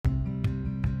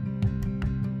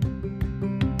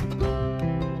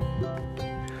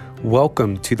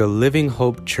Welcome to the Living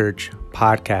Hope Church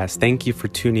podcast. Thank you for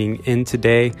tuning in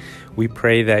today. We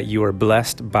pray that you are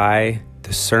blessed by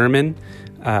the sermon.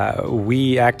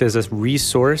 We act as a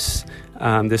resource,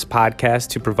 this podcast,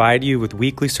 to provide you with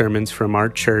weekly sermons from our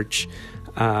church,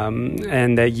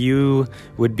 and that you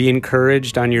would be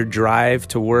encouraged on your drive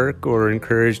to work or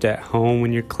encouraged at home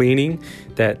when you're cleaning,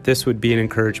 that this would be an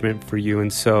encouragement for you.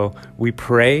 And so we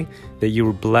pray that you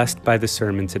were blessed by the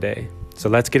sermon today. So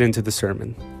let's get into the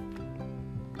sermon.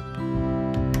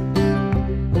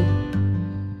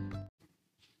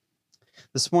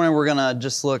 This morning we're going to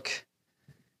just look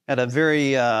at a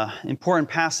very important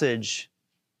passage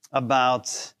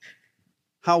about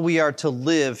how we are to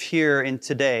live here in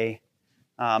today.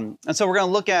 And so we're going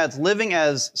to look at living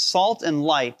as salt and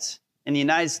light in the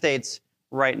United States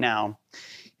right now.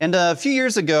 And a few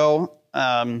years ago,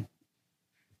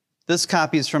 this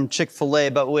copy is from Chick-fil-A,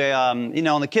 but we, in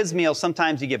the kids' meal,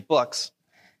 sometimes you get books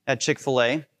at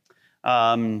Chick-fil-A.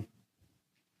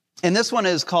 And this one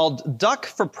is called Duck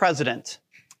for President.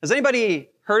 Has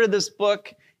anybody heard of this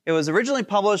book? It was originally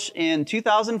published in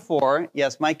 2004.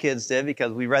 Yes, my kids did,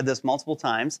 because we read this multiple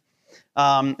times.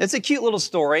 It's a cute little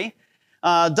story.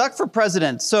 Duck for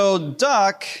President. So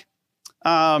Duck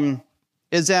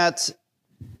is at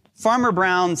Farmer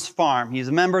Brown's farm. He's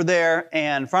a member there,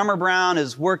 and Farmer Brown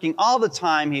is working all the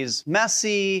time. He's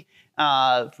messy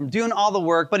from doing all the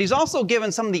work, but he's also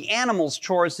given some of the animals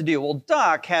chores to do. Well,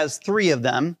 Duck has 3 of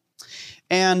them.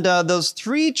 And those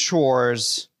 3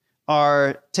 chores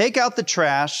are take out the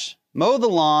trash, mow the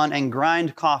lawn, and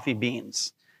grind coffee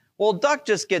beans. Well, Duck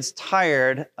just gets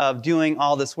tired of doing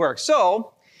all this work.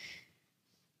 So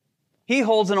he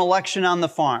holds an election on the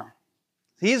farm.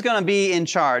 He's going to be in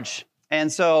charge.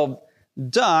 And so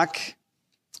Duck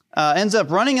ends up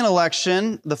running an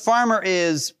election. The farmer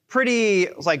is pretty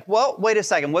like, well, wait a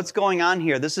second. What's going on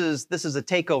here? This is a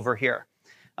takeover here.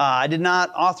 I did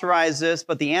not authorize this,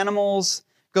 but the animals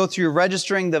go through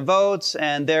registering the votes,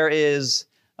 and there is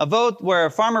a vote where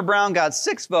Farmer Brown got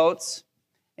 6 votes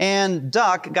and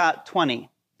Duck got 20.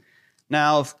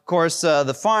 Now, of course,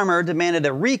 the farmer demanded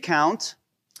a recount,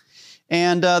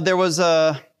 and there was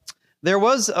a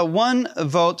 1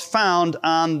 vote found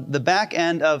on the back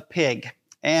end of pig.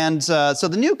 And so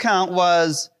the new count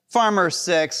was Farmer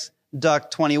 6, Duck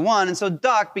 21, and so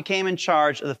Duck became in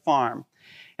charge of the farm.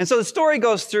 And so the story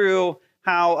goes through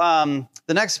how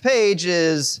the next page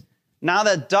is, now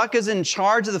that Duck is in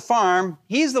charge of the farm,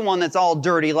 he's the one that's all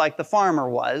dirty like the farmer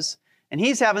was. And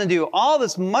he's having to do all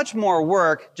this much more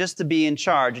work just to be in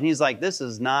charge. And he's like, this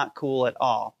is not cool at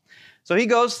all. So he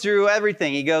goes through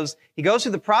everything. He goes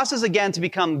through the process again to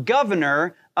become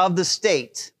governor of the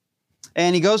state.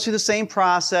 And he goes through the same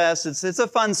process. It's a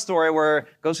fun story where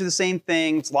it goes through the same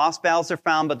things. Lost battles are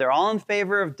found, but they're all in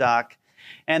favor of Duck.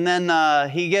 And then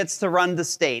he gets to run the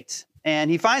state.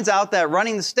 And he finds out that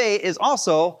running the state is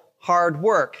also hard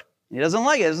work. He doesn't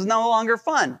like it. This is no longer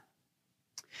fun.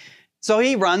 So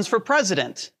he runs for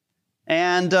president.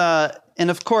 And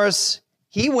of course,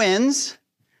 he wins.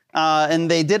 And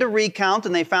they did a recount,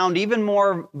 and they found even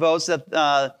more votes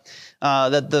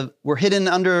that were hidden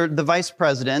under the vice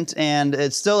president. And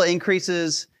it still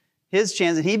increases his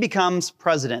chance, and he becomes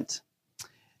president.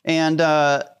 And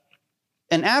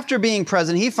after being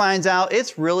president, he finds out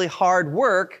it's really hard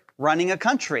work running a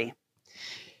country.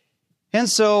 And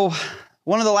so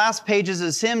one of the last pages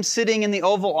is him sitting in the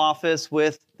Oval Office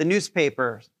with the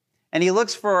newspaper, and he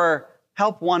looks for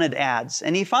help wanted ads,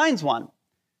 and he finds one.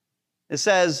 It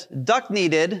says, Duck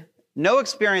needed, no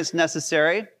experience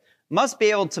necessary, must be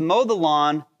able to mow the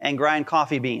lawn and grind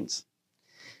coffee beans.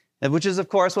 Which is, of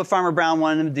course, what Farmer Brown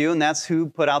wanted him to do, and that's who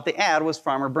put out the ad, was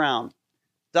Farmer Brown.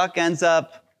 Duck ends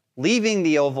up leaving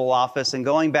the Oval Office and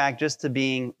going back just to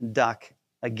being Duck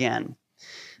again.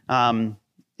 And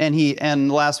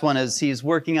the last one is he's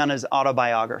working on his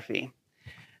autobiography.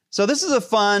 So this is a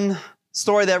fun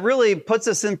story that really puts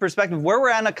us in perspective where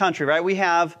we're at in a country, right? We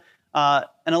have an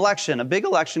election, a big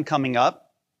election coming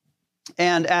up.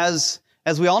 And as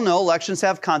we all know, elections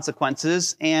have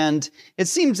consequences. And it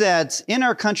seems that in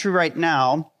our country right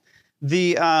now,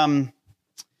 the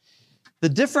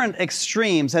different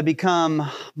extremes have become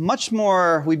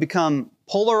we become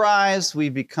polarized, we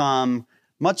become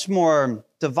much more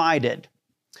divided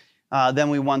than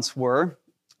we once were.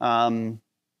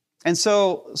 And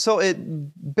so it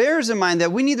bears in mind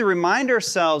that we need to remind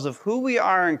ourselves of who we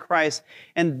are in Christ.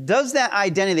 And does that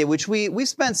identity, which we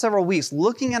spent several weeks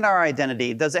looking at our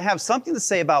identity, does it have something to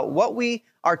say about what we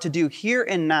are to do here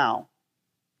and now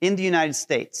in the United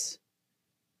States?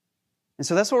 And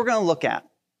so that's what we're going to look at.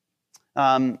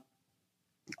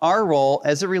 Our role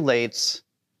as it relates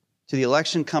to the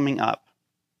election coming up.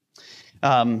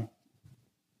 But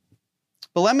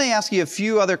let me ask you a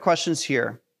few other questions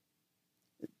here.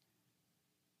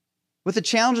 With the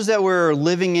challenges that we're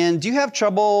living in, do you have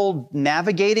trouble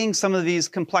navigating some of these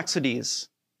complexities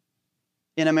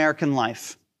in American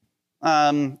life?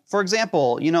 For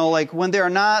example, like when there are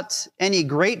not any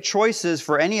great choices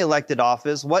for any elected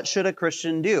office, what should a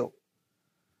Christian do?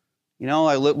 We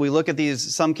look at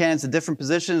some candidates in different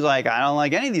positions, like, I don't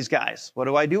like any of these guys. What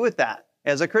do I do with that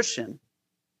as a Christian?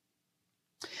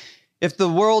 If the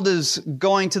world is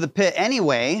going to the pit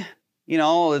anyway,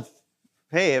 if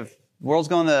the world's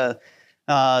going to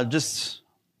just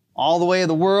all the way of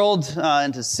the world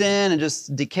into sin and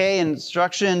just decay and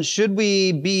destruction, should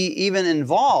we be even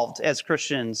involved as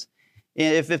Christians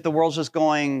if the world's just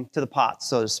going to the pot,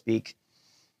 so to speak?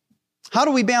 How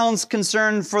do we balance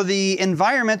concern for the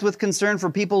environment with concern for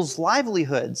people's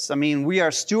livelihoods? I mean, we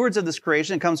are stewards of this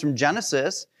creation. It comes from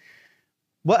Genesis.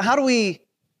 But how do we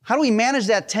manage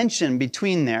that tension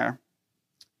between there?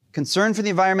 Concern for the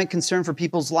environment, concern for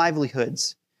people's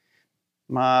livelihoods.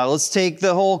 Let's take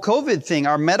the whole COVID thing.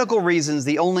 Are medical reasons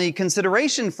the only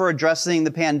consideration for addressing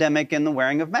the pandemic and the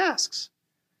wearing of masks?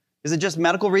 Is it just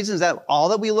medical reasons? Is that all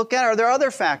that we look at? Are there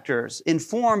other factors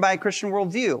informed by a Christian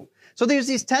worldview? So there's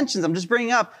these tensions I'm just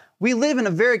bringing up. We live in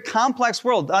a very complex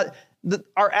world.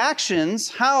 Our actions,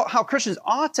 how Christians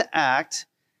ought to act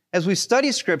as we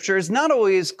study Scripture, is not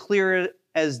always clear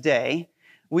as day.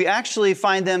 We actually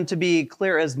find them to be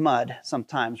clear as mud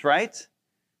sometimes, right?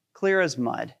 Clear as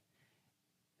mud.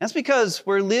 That's because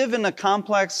we live in a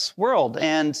complex world,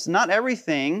 and not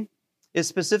everything is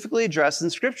specifically addressed in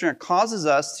Scripture. It causes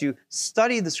us to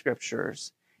study the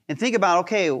Scriptures and think about,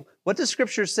 okay, what does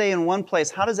Scripture say in one place?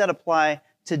 How does that apply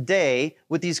today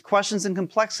with these questions and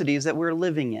complexities that we're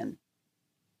living in?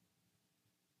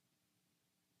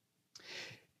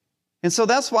 And so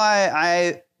that's why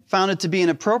I found it to be an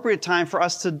appropriate time for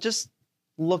us to just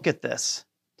look at this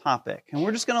topic. And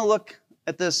we're just going to look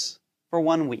at this for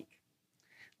 1 week.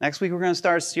 Next week, we're going to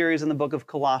start a series in the book of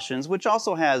Colossians, which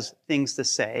also has things to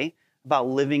say about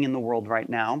living in the world right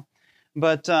now.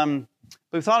 But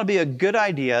we thought it'd be a good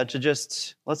idea to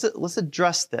just, let's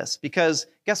address this. Because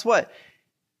guess what?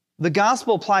 The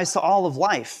gospel applies to all of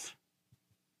life.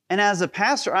 And as a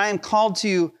pastor, I am called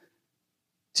to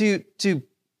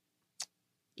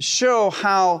show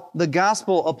how the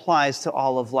gospel applies to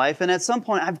all of life. And at some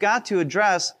point, I've got to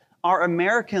address our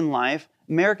American life,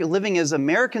 living as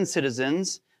American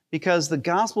citizens, because the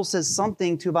gospel says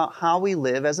something about how we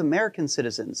live as American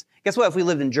citizens. Guess what? If we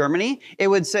lived in Germany, it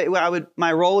would say,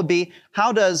 my role would be,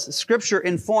 how does Scripture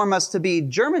inform us to be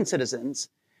German citizens?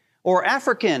 Or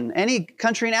African, any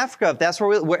country in Africa, if that's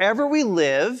wherever we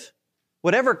live,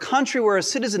 whatever country we're a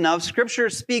citizen of, Scripture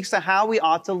speaks to how we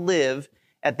ought to live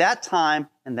at that time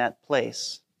and that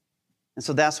place. And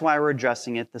so that's why we're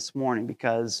addressing it this morning,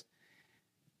 because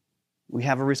we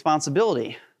have a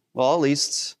responsibility. Well, at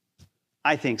least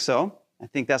I think so. I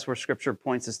think that's where Scripture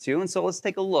points us to. And so let's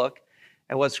take a look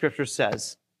at what Scripture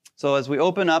says. So as we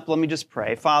open up, let me just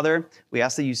pray. Father, we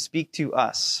ask that you speak to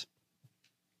us.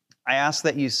 I ask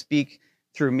that you speak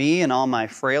through me and all my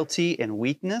frailty and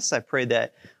weakness. I pray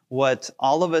that what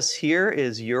all of us hear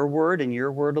is your word and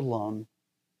your word alone.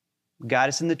 Guide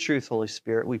us in the truth, Holy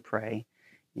Spirit, we pray.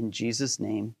 In Jesus'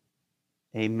 name,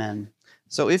 amen.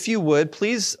 So if you would,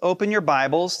 please open your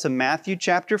Bibles to Matthew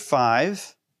chapter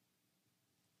 5.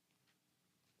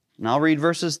 And I'll read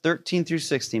verses 13 through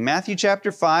 16. Matthew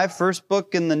chapter 5, first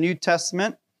book in the New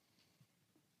Testament.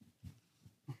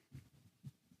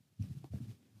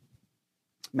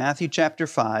 Matthew chapter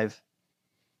 5,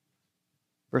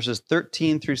 verses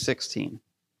 13 through 16.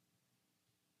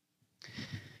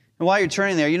 And while you're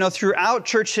turning there, throughout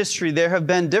church history, there have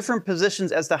been different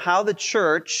positions as to how the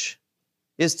church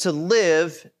is to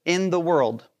live in the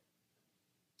world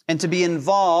and to be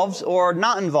involved or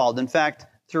not involved. In fact,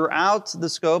 throughout the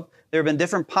scope, there have been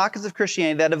different pockets of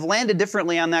Christianity that have landed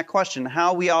differently on that question,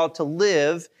 how we ought to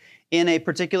live in a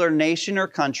particular nation or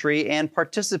country and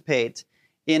participate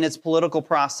in its political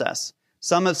process.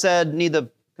 Some have said need to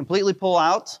completely pull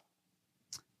out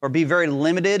or be very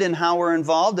limited in how we're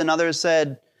involved, and others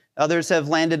have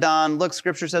landed on, look,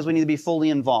 Scripture says we need to be fully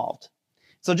involved.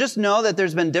 So just know that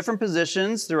there's been different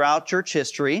positions throughout church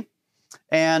history,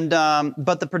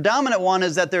 but the predominant one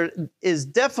is that there is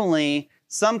definitely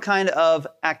some kind of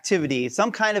activity,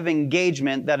 some kind of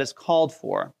engagement that is called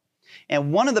for.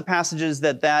 And one of the passages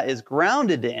that is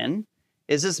grounded in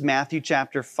is this Matthew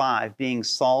chapter 5, being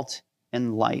salt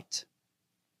and light.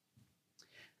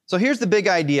 So here's the big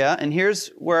idea, and here's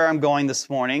where I'm going this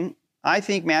morning. I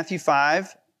think Matthew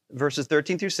 5, verses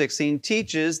 13 through 16,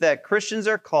 teaches that Christians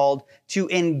are called to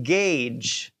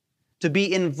engage to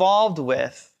be involved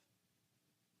with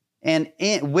and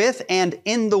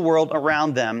in the world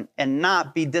around them and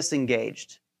not be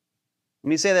disengaged. Let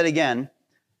me say that again.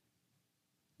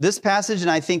 This passage,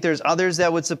 and I think there's others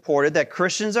that would support it, that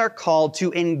Christians are called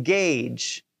to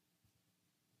engage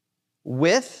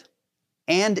with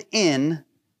and in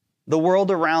the world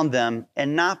around them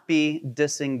and not be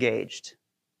disengaged.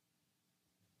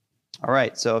 All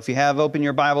right, so if you have open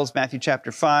your Bibles, Matthew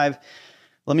chapter 5,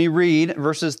 let me read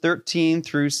verses 13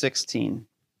 through 16.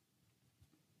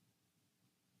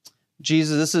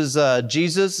 This is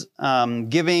Jesus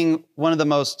giving one of the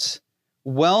most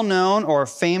well-known or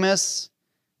famous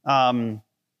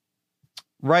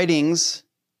writings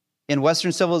in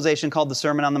Western civilization called the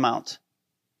Sermon on the Mount.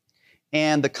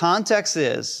 And the context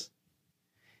is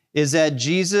that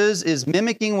Jesus is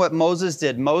mimicking what Moses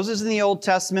did. Moses in the Old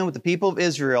Testament with the people of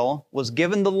Israel was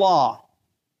given the law,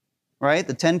 right?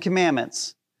 The 10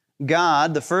 Commandments.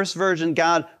 God, the first version,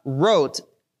 God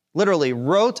literally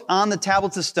wrote on the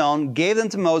tablets of stone, gave them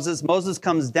to Moses. Moses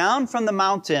comes down from the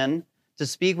mountain to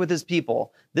speak with his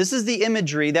people. This is the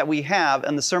imagery that we have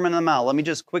in the Sermon on the Mount. Let me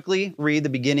just quickly read the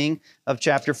beginning of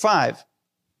chapter 5.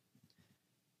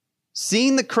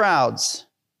 Seeing the crowds,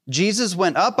 Jesus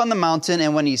went up on the mountain,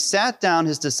 and when he sat down,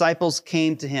 his disciples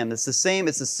came to him. It's a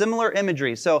similar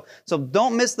imagery. So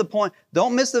don't miss the point.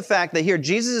 Don't miss the fact that here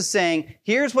Jesus is saying,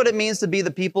 here's what it means to be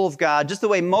the people of God, just the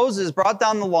way Moses brought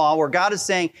down the law, where God is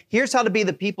saying, here's how to be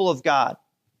the people of God.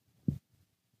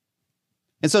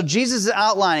 And so Jesus is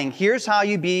outlining, here's how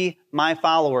you be my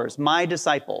followers, my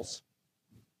disciples.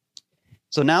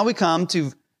 So now we come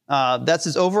to, that's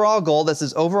his overall goal, that's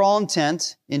his overall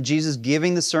intent in Jesus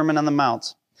giving the Sermon on the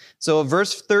Mount. So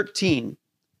verse 13,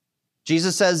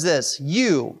 Jesus says this,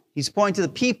 he's pointing to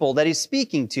the people that he's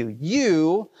speaking to,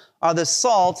 you are the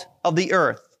salt of the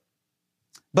earth.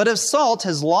 But if salt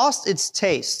has lost its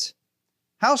taste,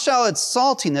 how shall its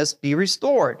saltiness be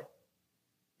restored?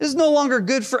 It is no longer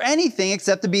good for anything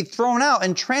except to be thrown out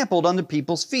and trampled under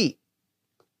people's feet.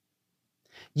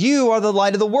 You are the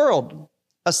light of the world.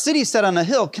 A city set on a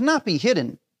hill cannot be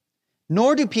hidden,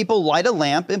 nor do people light a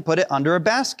lamp and put it under a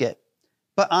basket,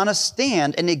 but on a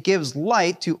stand, and it gives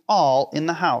light to all in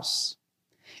the house.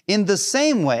 In the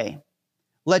same way,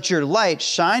 let your light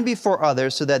shine before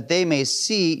others so that they may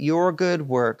see your good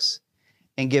works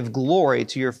and give glory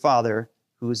to your Father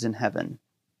who is in heaven.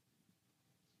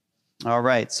 All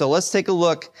right, so let's take a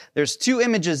look. There's two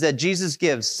images that Jesus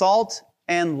gives, salt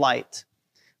and light.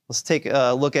 Let's take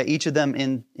a look at each of them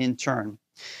in turn.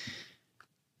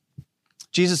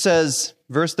 Jesus says,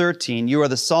 verse 13, you are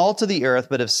the salt of the earth,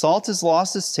 but if salt has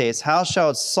lost its taste, how shall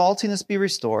its saltiness be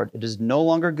restored? It is no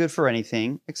longer good for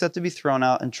anything except to be thrown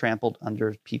out and trampled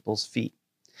under people's feet.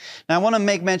 Now, I want to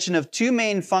make mention of two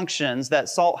main functions that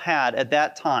salt had at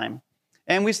that time,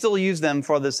 and we still use them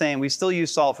for the same. We still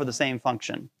use salt for the same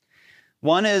function.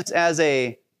 One is as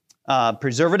a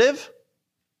preservative.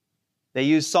 They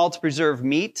use salt to preserve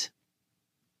meat.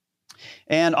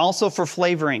 And also for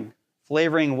flavoring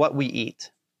what we eat.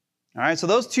 All right, so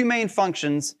those two main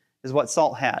functions is what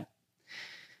salt had.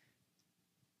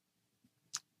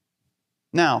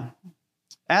 Now,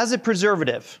 as a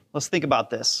preservative, let's think about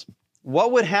this.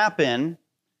 What would happen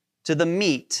to the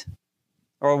meat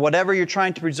or whatever you're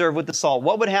trying to preserve with the salt?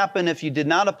 What would happen if you did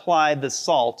not apply the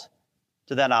salt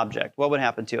to that object? What would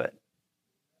happen to it?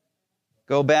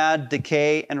 Go bad,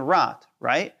 decay, and rot,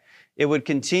 right? It would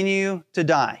continue to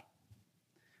die.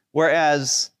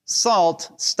 Whereas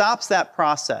salt stops that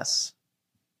process.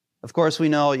 Of course, we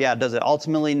know, does it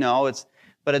ultimately? No,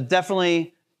 but it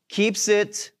definitely keeps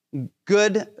it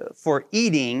good for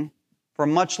eating for a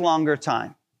much longer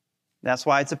time. That's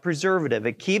why it's a preservative.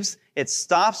 It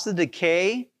stops the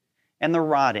decay and the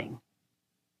rotting.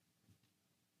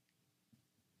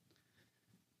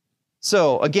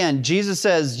 So again, Jesus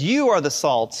says, you are the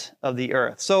salt of the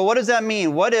earth. So what does that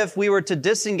mean? What if we were to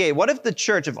disengage? What if the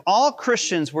church, if all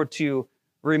Christians were to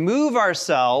remove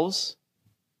ourselves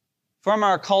from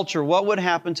our culture, what would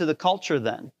happen to the culture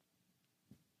then?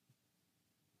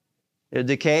 It would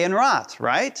decay and rot,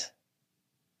 right?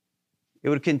 It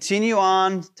would continue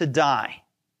on to die.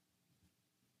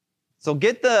 So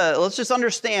let's just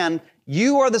understand,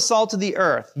 you are the salt of the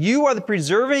earth. You are the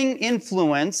preserving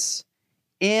influence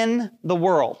in the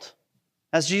world.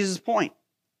 That's Jesus' point.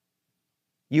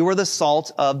 You are the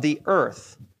salt of the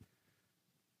earth.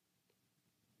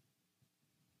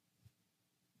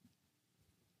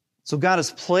 So God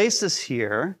has placed us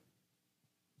here.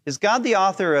 Is God the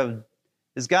author of,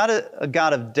 is God a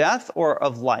God of death or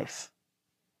of life?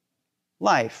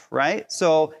 Life, right?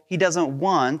 So he doesn't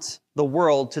want the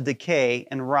world to decay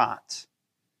and rot.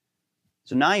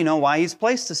 So now you know why he's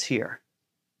placed us here.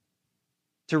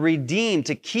 To redeem,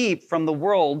 to keep from the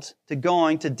world to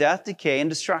going to death, decay, and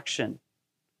destruction.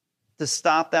 To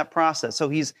stop that process. So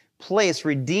he's placed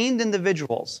redeemed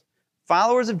individuals,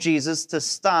 followers of Jesus, to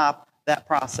stop that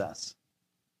process.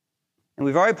 And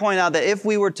we've already pointed out that if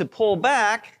we were to pull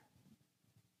back,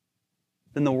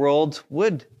 then the world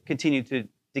would continue to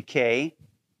decay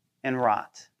and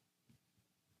rot.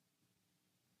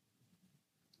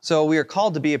 So we are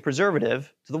called to be a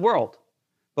preservative to the world.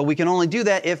 But we can only do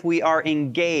that if we are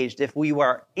engaged, if we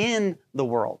are in the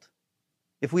world,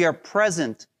 if we are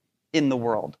present in the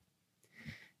world.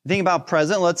 Think about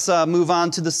present. Let's move on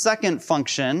to the second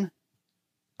function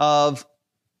of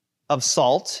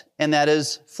salt, and that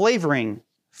is flavoring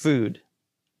food.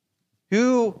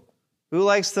 Who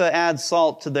likes to add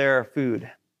salt to their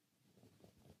food?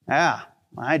 Yeah,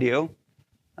 I do.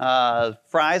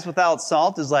 Fries without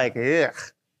salt is like, ugh.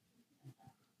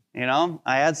 You know,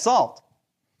 I add salt.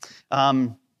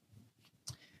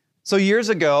 So years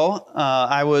ago,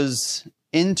 I was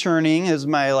interning as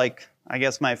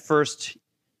my first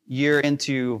year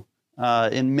into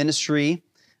in ministry.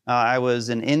 I was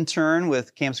an intern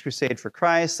with Campus Crusade for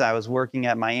Christ. I was working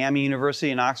at Miami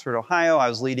University in Oxford, Ohio. I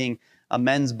was leading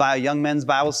a young men's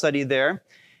Bible study there.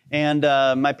 And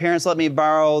my parents let me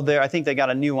borrow I think they got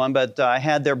a new one, but I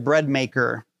had their bread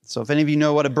maker. So if any of you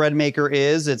know what a bread maker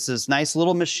is, it's this nice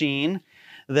little machine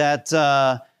that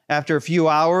after a few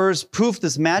hours, poof,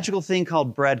 this magical thing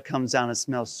called bread comes down. It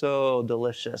smells so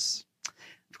delicious.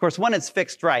 Of course, when it's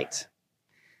fixed right.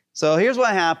 So here's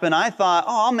what happened. I thought,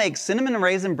 I'll make cinnamon and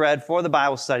raisin bread for the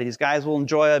Bible study. These guys will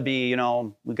enjoy it.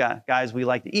 We got guys we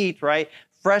like to eat, right?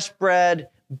 Fresh bread,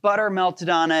 butter melted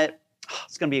on it.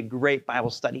 It's going to be a great Bible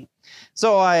study.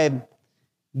 So I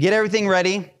get everything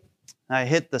ready. I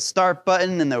hit the start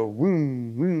button, and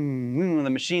the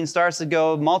machine starts to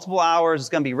go. Multiple hours. It's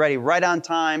going to be ready right on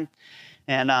time,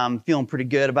 and I'm feeling pretty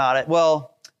good about it.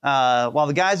 Well, while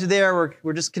the guys are there,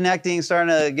 we're just connecting,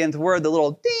 starting to get into word. The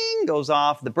little ding goes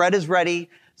off. The bread is ready.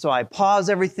 So I pause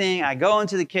everything. I go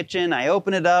into the kitchen. I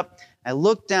open it up. I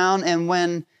look down,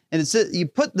 and you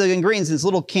put the ingredients in this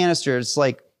little canister. It's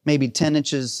like maybe 10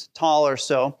 inches tall or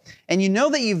so, and you know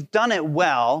that you've done it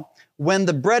well when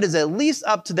the bread is at least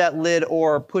up to that lid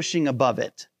or pushing above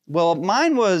it. Well,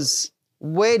 mine was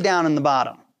way down in the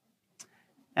bottom.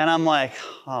 And I'm like,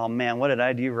 oh man, what did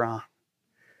I do wrong?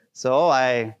 So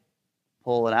I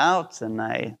pull it out and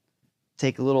I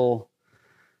take a little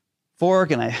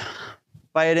fork and I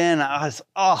bite it in.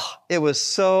 It was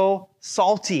so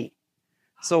salty.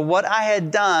 So what I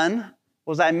had done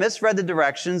was I misread the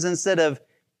directions. Instead of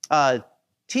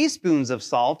teaspoons of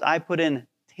salt, I put in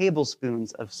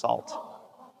tablespoons of salt.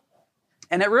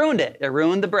 And it ruined it. It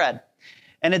ruined the bread.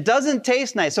 And it doesn't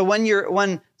taste nice. So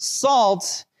when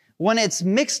salt, when it's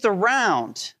mixed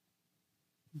around,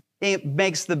 it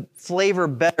makes the flavor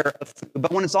better of food.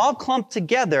 But when it's all clumped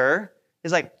together,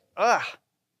 it's like, ugh.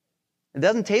 It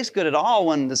doesn't taste good at all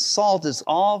when the salt is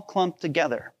all clumped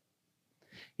together.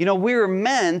 We were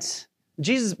meant,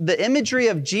 the imagery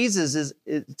of Jesus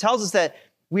it tells us that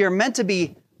we are meant to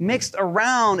be mixed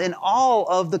around in all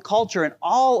of the culture and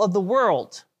all of the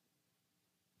world.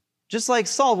 Just like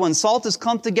salt, when salt is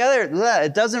clumped together,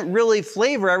 it doesn't really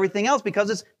flavor everything else because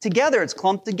it's together, it's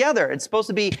clumped together. It's supposed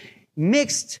to be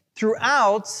mixed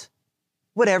throughout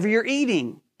whatever you're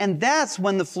eating. And that's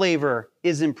when the flavor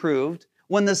is improved,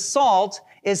 when the salt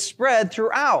is spread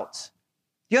throughout.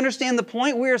 Do you understand the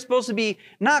point? We are supposed to be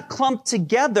not clumped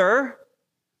together.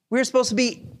 We're supposed to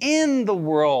be in the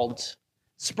world,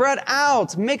 spread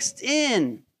out, mixed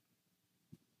in.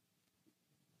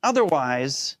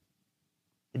 Otherwise,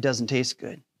 it doesn't taste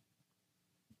good.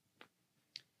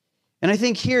 And I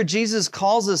think here Jesus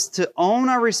calls us to own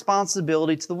our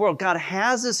responsibility to the world. God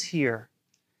has us here,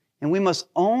 and we must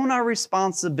own our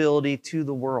responsibility to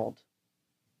the world.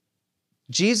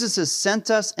 Jesus has sent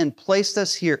us and placed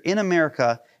us here in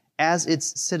America as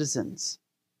its citizens.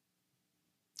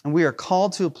 And we are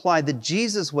called to apply the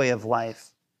Jesus way of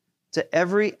life to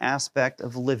every aspect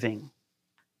of living.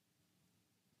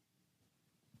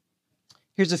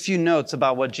 Here's a few notes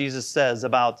about what Jesus says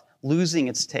about losing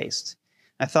its taste.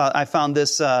 I found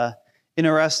this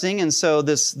interesting, and so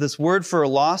this word for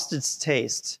lost its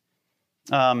taste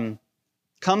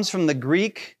comes from the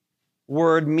Greek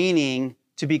word meaning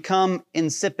to become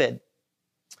insipid.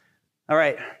 All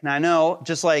right, now I know,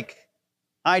 just like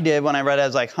I did when I read it, I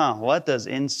was like, what does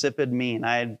insipid mean?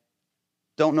 I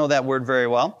don't know that word very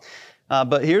well.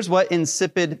 But here's what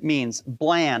insipid means.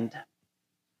 Bland,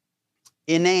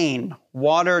 inane,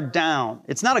 watered down.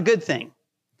 It's not a good thing.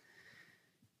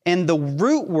 And the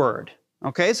root word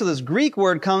Okay, so this Greek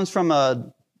word comes from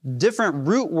a different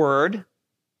root word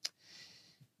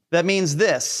that means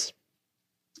this: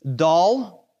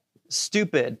 dull,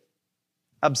 stupid,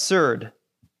 absurd,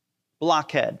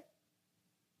 blockhead.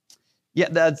 Yeah,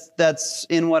 that's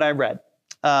in what I read.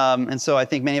 And so I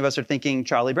think many of us are thinking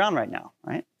Charlie Brown right now,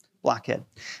 right? Blockhead.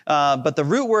 But the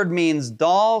root word means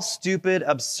dull, stupid,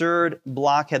 absurd,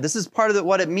 blockhead. This is part of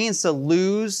what it means to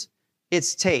lose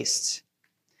its taste.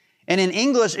 And in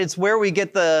English, it's where we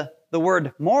get the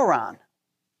word moron.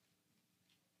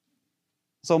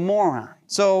 So moron.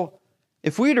 So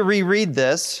if we were to reread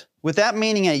this, with that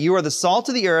meaning that you are the salt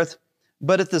of the earth,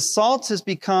 but if the salt has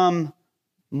become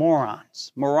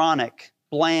morons, moronic,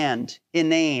 bland,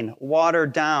 inane,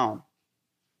 watered down,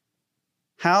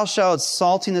 how shall its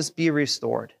saltiness be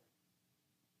restored?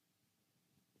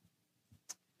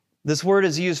 This word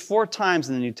is used 4 times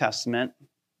in the New Testament,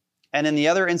 and in the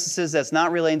other instances that's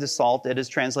not relating to salt, it is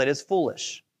translated as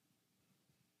foolish.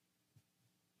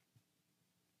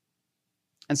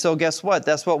 And so guess what?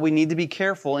 That's what we need to be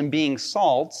careful in being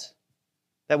salt,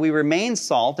 that we remain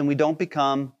salt and we don't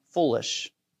become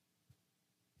foolish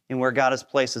in where God has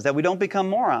placed us, that we don't become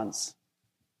morons,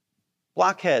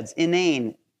 blockheads,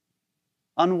 inane,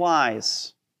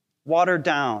 unwise, watered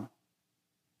down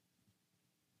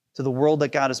to the world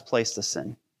that God has placed us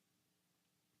in.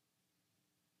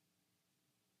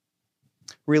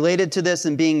 Related to this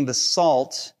and being the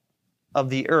salt of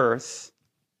the earth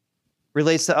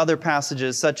relates to other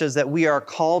passages such as that we are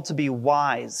called to be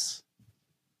wise.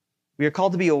 We are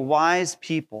called to be a wise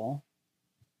people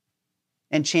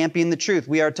and champion the truth.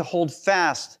 We are to hold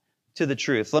fast to the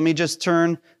truth. Let me just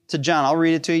turn to John. I'll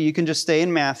read it to you. You can just stay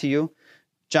in Matthew.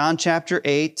 John chapter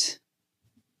 8.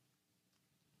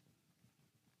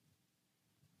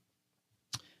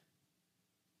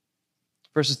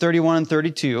 Verses 31 and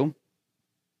 32.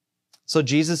 So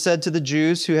Jesus said to the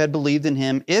Jews who had believed in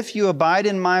him, "If you abide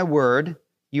in my word,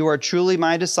 you are truly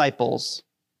my disciples.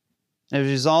 As a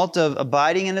result of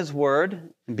abiding in his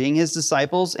word and being his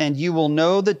disciples, and you will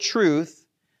know the truth,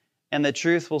 and the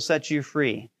truth will set you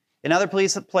free." In other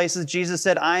places, Jesus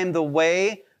said, "I am the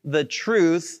way, the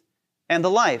truth, and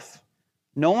the life.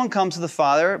 No one comes to the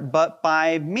Father but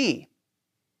by me."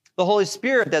 The Holy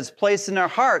Spirit that's placed in our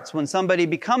hearts when somebody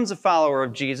becomes a follower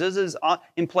of Jesus is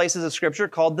in places of Scripture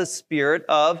called the Spirit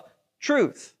of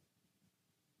truth.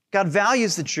 God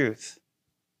values the truth.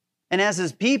 And as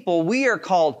his people, we are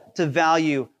called to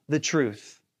value the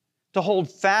truth, to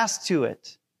hold fast to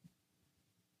it,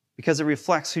 because it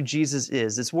reflects who Jesus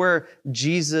is. It's where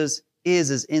Jesus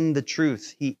is in the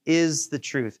truth. He is the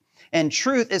truth. And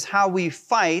truth is how we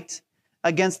fight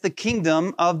against the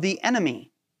kingdom of the enemy.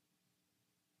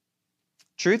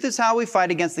 Truth is how we fight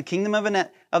against the kingdom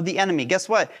of the enemy. Guess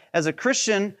what? As a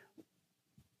Christian,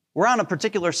 we're on a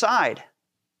particular side,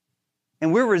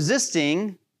 and we're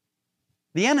resisting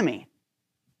the enemy,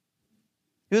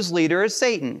 whose leader is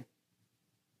Satan.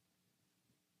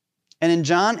 And in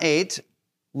John 8,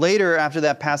 later after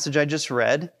that passage I just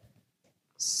read,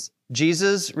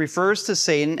 Jesus refers to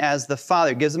Satan as the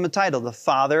father, gives him a title, the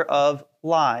father of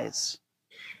lies.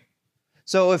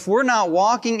 So if we're not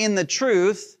walking in the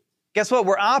truth, guess what?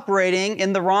 We're operating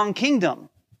in the wrong kingdom.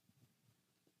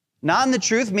 Not in the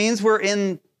truth means we're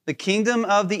in the kingdom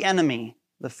of the enemy,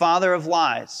 the father of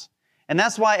lies. And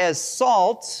that's why as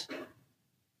salt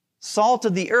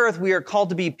of the earth, we are called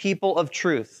to be people of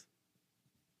truth.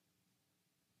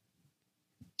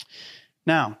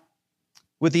 Now,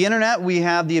 with the internet, we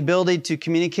have the ability to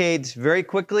communicate very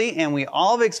quickly, and we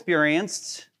all have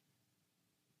experienced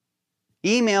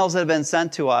emails that have been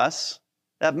sent to us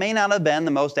that may not have been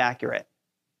the most accurate.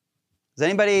 Has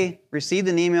anybody received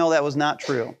an email that was not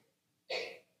true?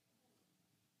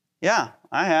 Yeah,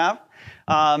 I have.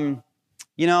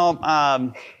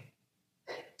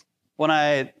 When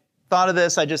I thought of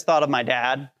this, I just thought of my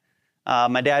dad.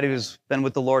 My dad, who's been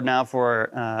with the Lord now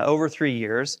for over 3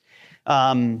 years.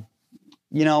 When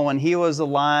he was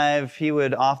alive, he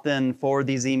would often forward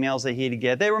these emails that he'd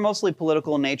get. They were mostly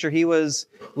political in nature. He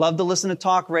loved to listen to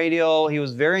talk radio. He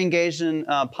was very engaged in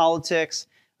politics.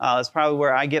 That's probably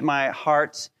where I get my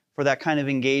heart for that kind of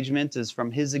engagement, is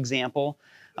from his example.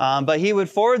 But he would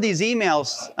forward these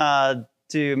emails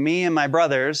to me and my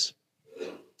brothers.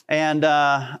 And,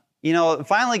 it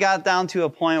finally got down to a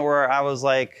point where I was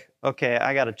like, okay,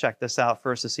 I got to check this out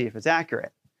first to see if it's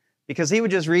accurate. Because he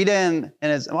would just read it and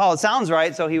it sounds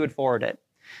right, so he would forward it.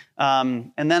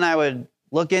 And then I would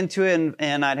look into it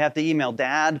and I'd have to email,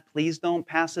 "Dad, please don't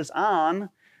pass this on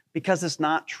because it's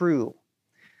not true."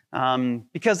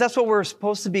 Because that's what we're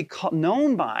supposed to be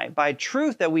known by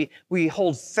truth, that we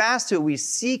hold fast to it, we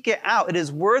seek it out. It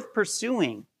is worth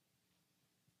pursuing.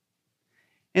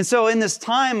 And so in this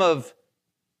time of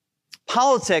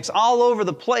politics all over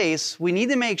the place, we need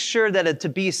to make sure that to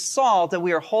be salt, that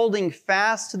we are holding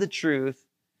fast to the truth.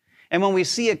 And when we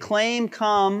see a claim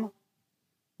come,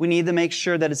 we need to make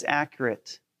sure that it's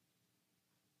accurate.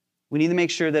 We need to make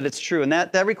sure that it's true. And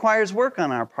that requires work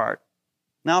on our part.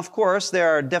 Now, of course, there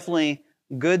are definitely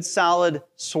good, solid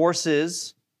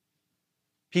sources,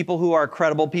 people who are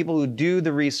credible, people who do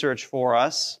the research for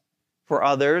us, for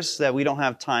others that we don't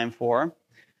have time for.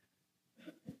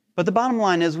 But the bottom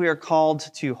line is we are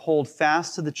called to hold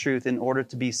fast to the truth in order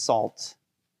to be salt.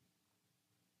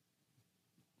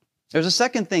 There's a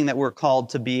second thing that we're called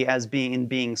to be as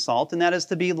being salt, and that is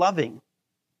to be loving.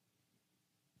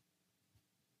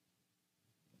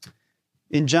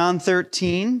 In John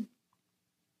 13,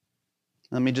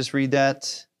 let me just read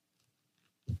that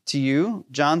to you.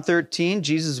 John 13,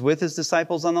 Jesus with his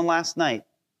disciples on the last night,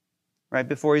 right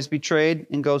before he's betrayed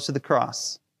and goes to the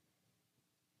cross.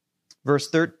 Verse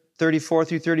 34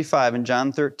 through 35 in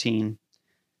John 13,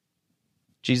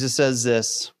 Jesus says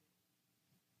this,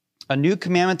 "A new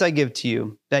commandment I give to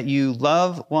you, that you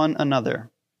love one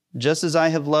another. Just as I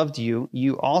have loved you,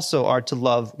 you also are to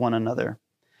love one another.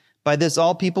 By this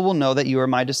all people will know that you are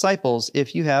my disciples,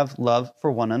 if you have love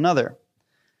for one another."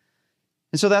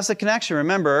 And so that's the connection.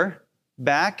 Remember,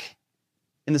 back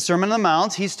in the Sermon on the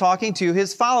Mount, he's talking to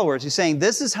his followers. He's saying,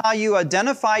 this is how you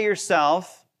identify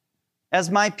yourself as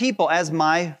my people, as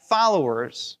my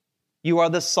followers. You are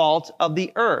the salt of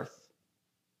the earth.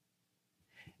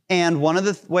 And one of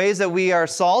the ways that we are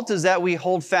salt is that we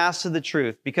hold fast to the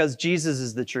truth, because Jesus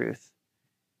is the truth.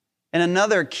 And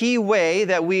another key way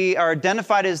that we are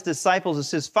identified as disciples, as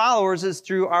his followers, is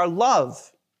through our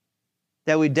love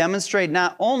that we demonstrate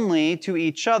not only to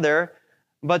each other,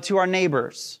 but to our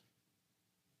neighbors.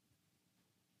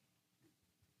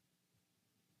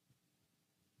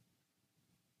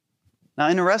 Now,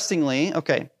 interestingly,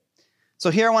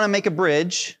 so here I want to make a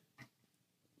bridge.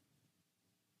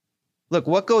 Look,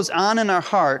 what goes on in our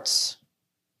hearts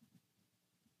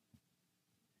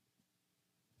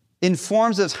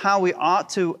informs us how we ought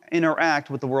to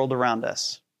interact with the world around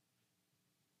us.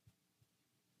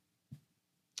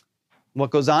 What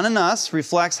goes on in us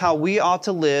reflects how we ought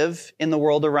to live in the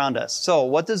world around us. So,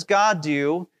 what does God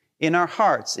do in our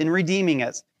hearts in redeeming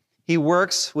us? He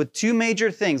works with two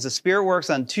major things. The Spirit works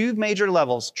on two major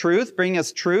levels. Truth, bringing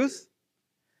us truth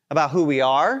about who we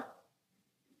are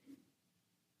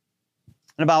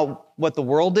and about what the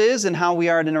world is and how we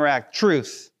are to interact.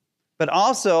 Truth. But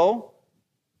also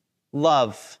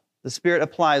love. The Spirit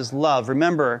applies love.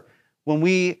 Remember, when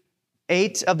we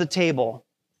ate of the table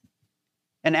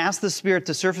and asked the Spirit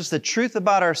to surface the truth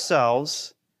about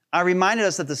ourselves, I reminded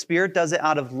us that the Spirit does it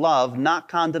out of love, not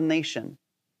condemnation.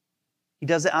 He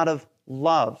does it out of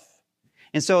love.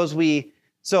 And so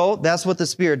that's what the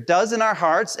Spirit does in our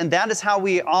hearts, and that is how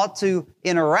we ought to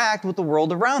interact with the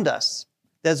world around us.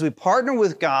 As we partner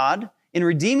with God in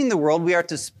redeeming the world, we are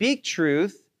to speak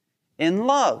truth in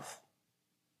love.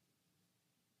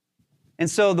 And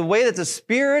so the way that the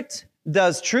Spirit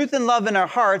does truth and love in our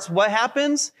hearts, what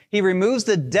happens? He removes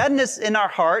the deadness in our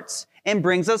hearts and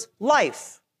brings us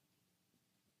life.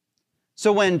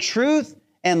 So when truth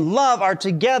and love are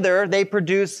together, they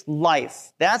produce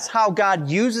life. That's how God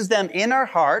uses them in our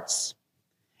hearts.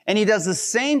 And he does the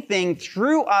same thing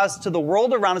through us to the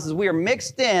world around us as we are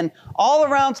mixed in all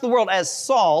around to the world as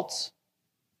salt.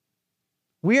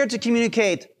 We are to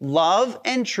communicate love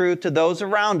and truth to those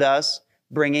around us,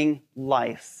 bringing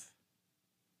life.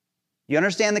 You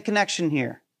understand the connection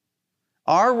here?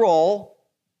 Our role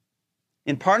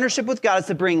in partnership with God is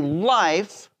to bring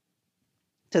life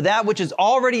to that which is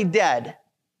already dead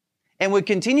and would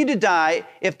continue to die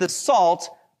if the salt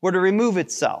were to remove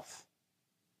itself,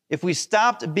 if we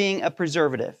stopped being a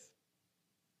preservative.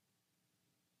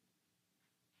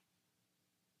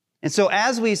 And so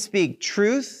as we speak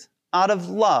truth out of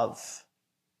love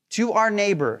to our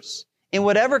neighbors, in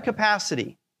whatever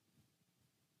capacity,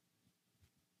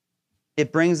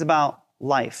 it brings about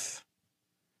life.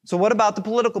 So what about the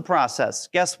political process?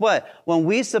 Guess what? When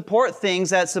we support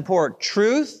things that support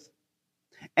truth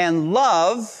and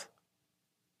love,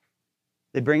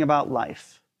 they bring about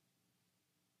life.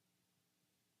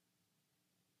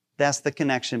 That's the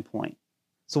connection point.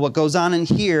 So what goes on in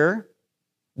here,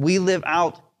 we live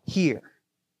out here.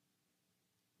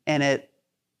 And it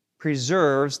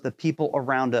preserves the people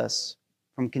around us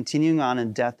from continuing on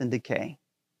in death and decay.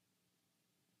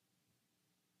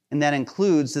 And that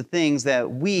includes the things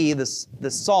that we, the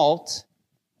salt,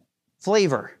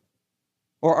 flavor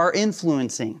or are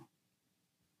influencing.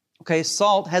 Okay,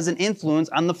 salt has an influence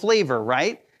on the flavor,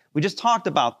 right? We just talked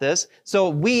about this. So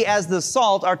we as the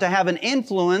salt are to have an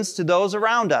influence to those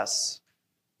around us.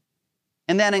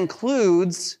 And that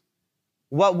includes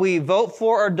what we vote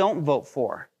for or don't vote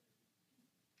for.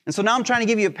 And so now I'm trying to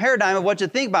give you a paradigm of what to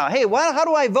think about. Hey, how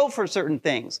do I vote for certain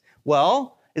things?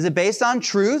 Well, is it based on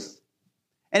truth?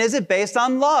 And is it based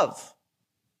on love?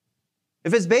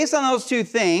 If it's based on those two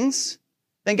things,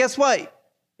 then guess what?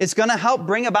 It's going to help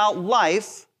bring about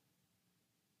life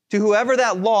to whoever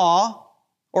that law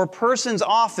or person's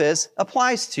office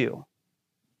applies to.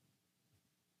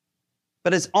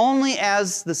 But it's only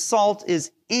as the salt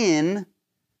is in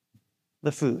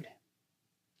the food.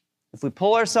 If we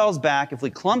pull ourselves back, if we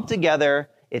clump together,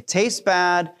 it tastes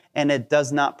bad and it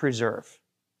does not preserve.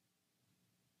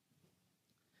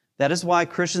 That is why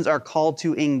Christians are called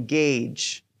to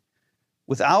engage.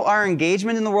 Without our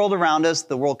engagement in the world around us,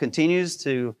 the world continues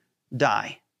to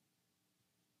die.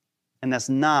 And that's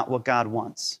not what God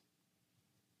wants.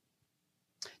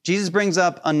 Jesus brings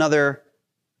up another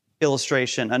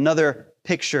illustration, another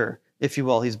picture, if you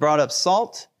will. He's brought up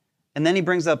salt, and then he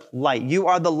brings up light. You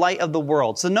are the light of the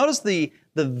world. So notice the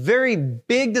very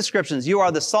big descriptions. You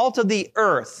are the salt of the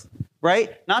earth,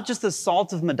 right? Not just the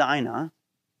salt of Medina,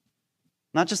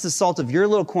 not just the salt of your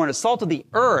little corner, the salt of the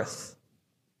earth.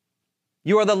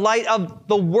 You are the light of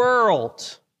the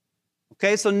world.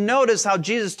 Okay, so notice how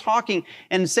Jesus is talking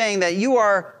and saying that you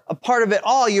are a part of it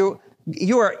all. You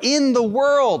are in the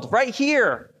world right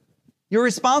here. You're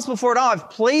responsible for it all. I've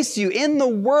placed you in the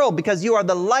world because you are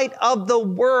the light of the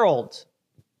world.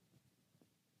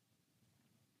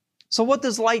 So what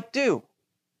does light do?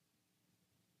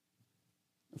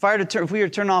 If we were to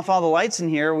turn off all the lights in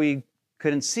here, we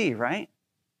couldn't see, right?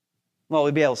 Well,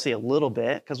 we'd be able to see a little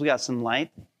bit because we got some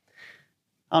light.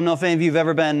 I don't know if any of you have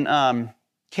ever been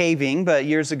caving, but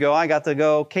years ago I got to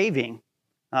go caving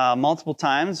multiple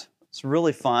times. It's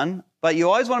really fun. But you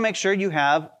always want to make sure you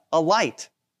have a light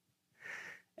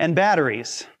and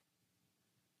batteries.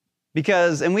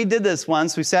 And we did this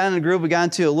once. We sat in a group. We got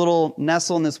into a little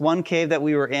nestle in this one cave that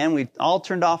we were in. We all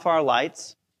turned off our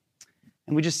lights.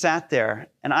 And we just sat there.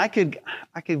 And I could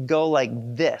go like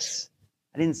this.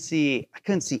 I couldn't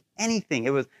see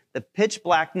anything. The pitch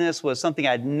blackness was something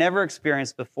I'd never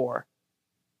experienced before.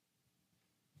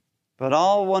 But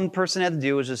all one person had to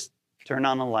do was just turn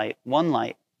on a light, one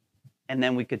light, and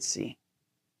then we could see.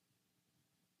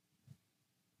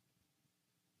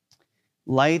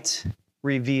 Light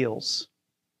reveals.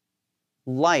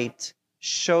 Light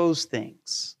shows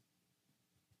things.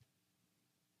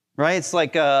 Right? It's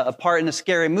like a part in a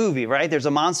scary movie, right? There's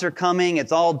a monster coming,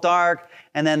 it's all dark,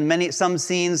 and then some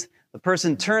scenes, the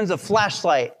person turns a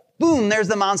flashlight. Boom, there's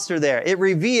the monster there. It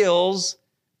reveals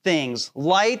things.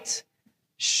 Light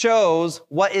shows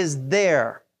what is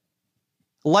there.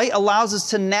 Light allows us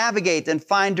to navigate and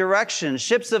find direction.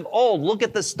 Ships of old, look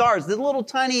at the stars, the little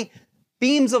tiny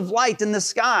beams of light in the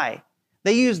sky.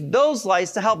 They used those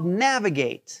lights to help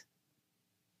navigate,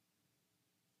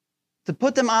 to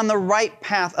put them on the right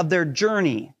path of their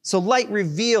journey. So light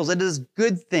reveals, it is a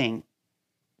good thing.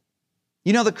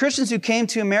 You know, the Christians who came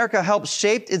to America helped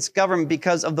shape its government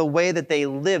because of the way that they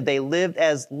lived. They lived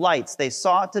as lights. They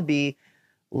sought to be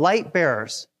light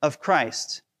bearers of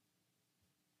Christ.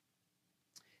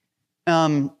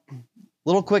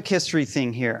 Little quick history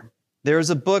thing here. There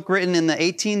was a book written in the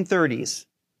 1830s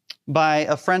by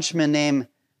a Frenchman named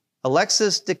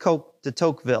Alexis de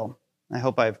Tocqueville. I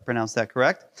hope I've pronounced that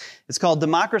correct. It's called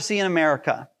Democracy in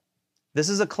America. This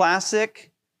is a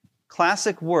classic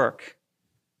work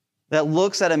that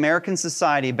looks at American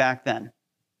society back then.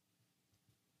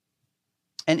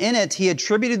 And in it, he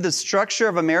attributed the structure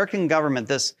of American government,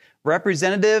 this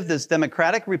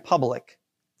democratic republic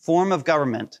form of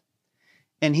government,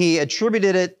 and he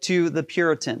attributed it to the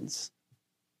Puritans,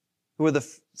 who were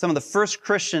some of the first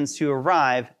Christians to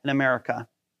arrive in America.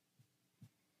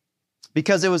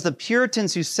 Because it was the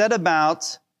Puritans who set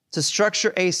about to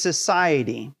structure a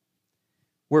society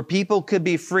where people could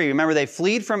be free. Remember, they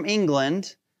fled from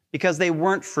England because they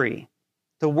weren't free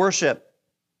to worship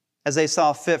as they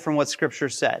saw fit from what Scripture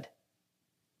said.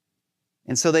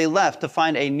 And so they left to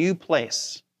find a new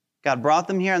place. God brought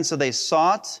them here, and so they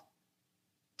sought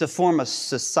to form a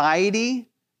society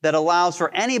that allows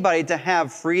for anybody to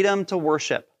have freedom to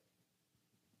worship.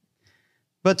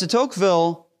 But de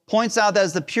Tocqueville points out that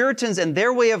as the Puritans and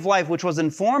their way of life, which was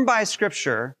informed by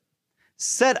Scripture,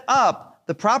 set up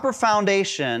the proper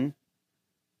foundation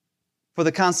for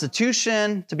the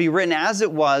Constitution to be written as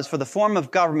it was for the form of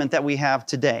government that we have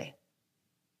today,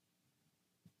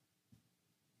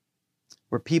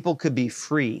 where people could be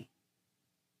free.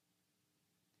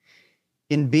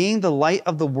 In being the light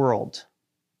of the world,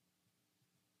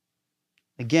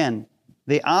 Again,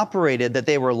 they operated that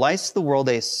they were lights to the world.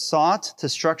 They sought to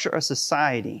structure a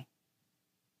society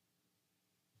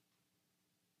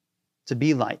to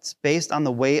be lights based on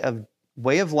the way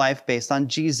of life based on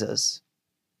Jesus.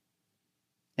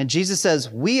 And Jesus says,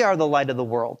 we are the light of the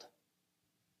world.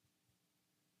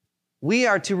 We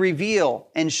are to reveal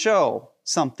and show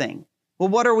something. Well,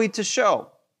 what are we to show?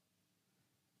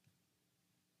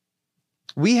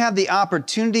 We have the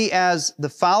opportunity as the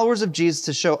followers of Jesus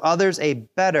to show others a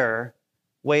better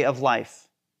way of life.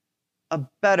 A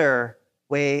better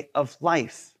way of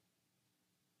life.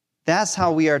 That's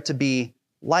how we are to be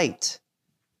light.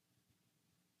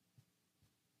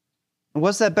 And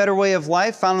what's that better way of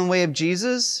life found in the way of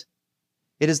Jesus?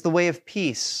 It is the way of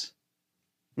peace.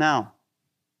 Now,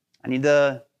 I need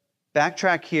to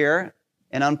backtrack here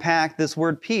and unpack this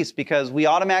word peace, because we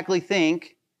automatically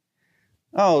think,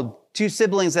 oh, two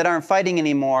siblings that aren't fighting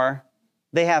anymore,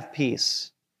 they have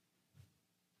peace.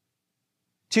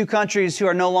 Two countries who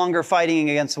are no longer fighting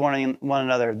against one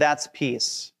another, that's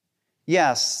peace.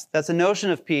 Yes, that's a notion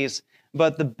of peace,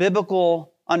 but the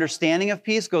biblical understanding of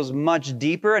peace goes much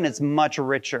deeper and it's much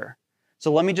richer.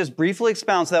 So let me just briefly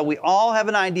expound so that we all have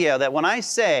an idea that when I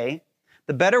say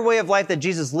the better way of life that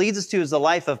Jesus leads us to is the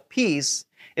life of peace,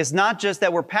 it's not just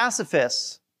that we're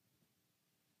pacifists,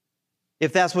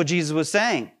 if that's what Jesus was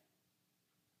saying.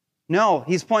 No,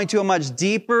 he's pointing to a much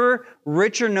deeper,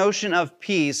 richer notion of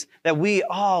peace that we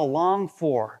all long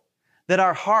for, that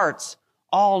our hearts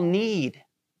all need.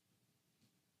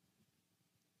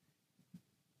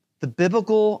 The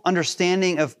biblical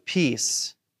understanding of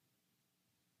peace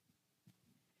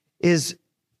is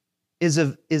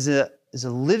a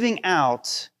living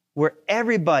out where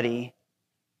everybody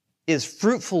is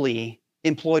fruitfully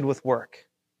employed with work.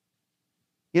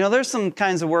 You know, there's some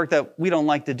kinds of work that we don't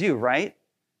like to do, right?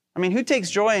 I mean, who takes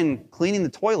joy in cleaning the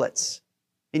toilets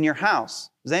in your house?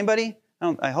 Does anybody?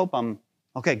 I hope I'm...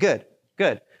 Okay, good.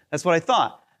 That's what I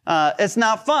thought. It's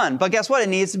not fun, but guess what? It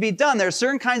needs to be done. There are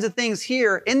certain kinds of things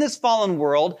here in this fallen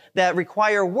world that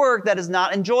require work that is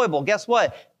not enjoyable. Guess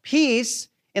what? Peace,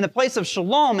 in the place of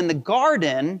shalom in the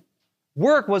garden,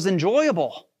 work was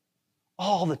enjoyable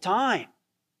all the time.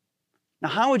 Now,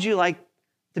 how would you like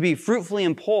to be fruitfully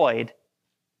employed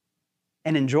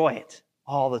and enjoy it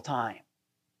all the time?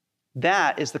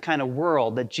 That is the kind of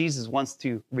world that Jesus wants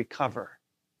to recover,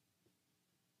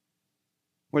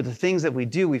 where the things that we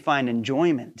do, we find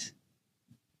enjoyment.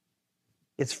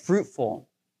 It's fruitful,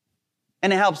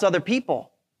 and it helps other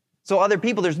people. So other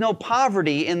people, there's no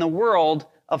poverty in the world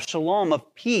of shalom,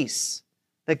 of peace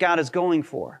that God is going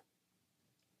for.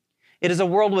 It is a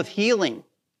world with healing.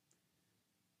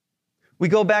 We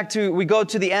go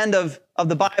to the end of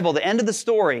the Bible, the end of the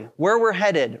story, where we're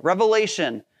headed,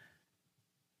 Revelation.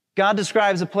 God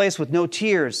describes a place with no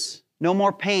tears, no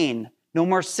more pain, no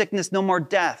more sickness, no more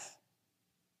death.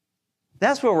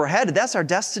 That's where we're headed. That's our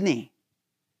destiny.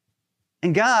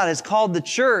 And God has called the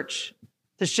church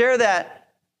to share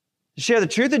the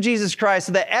truth of Jesus Christ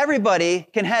so that everybody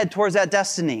can head towards that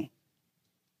destiny.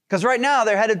 Because right now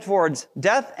they're headed towards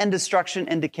death and destruction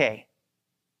and decay.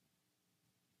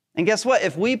 And guess what?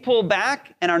 If we pull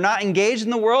back and are not engaged in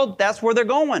the world, that's where they're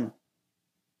going.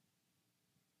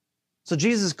 So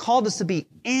Jesus called us to be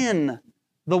in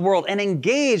the world and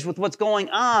engaged with what's going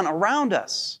on around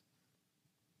us.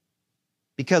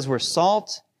 Because we're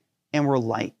salt and we're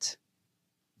light.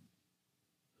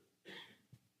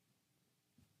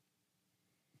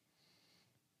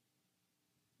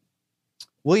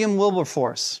 William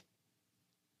Wilberforce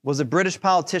was a British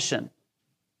politician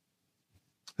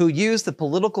who used the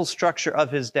political structure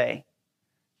of his day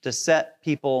to set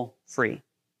people free.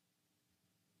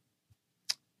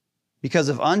 Because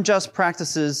of unjust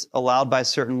practices allowed by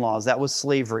certain laws. That was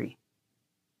slavery.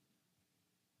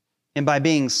 And by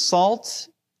being salt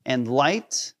and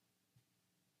light,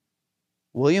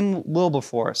 William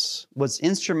Wilberforce was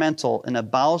instrumental in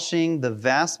abolishing the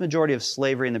vast majority of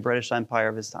slavery in the British Empire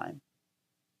of his time.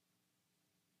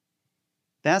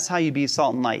 That's how you be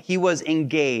salt and light. He was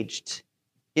engaged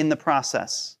in the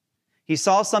process. He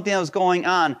saw something that was going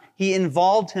on. He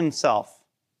involved himself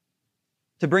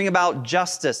to bring about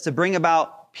justice, to bring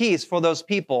about peace for those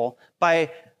people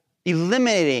by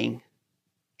eliminating,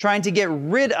 trying to get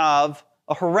rid of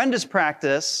a horrendous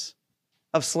practice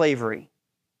of slavery.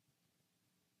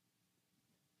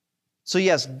 So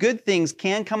yes, good things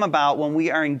can come about when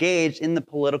we are engaged in the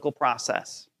political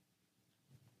process.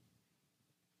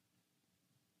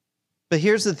 But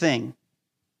here's the thing.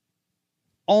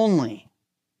 Only,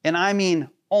 and I mean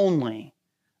only,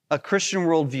 a Christian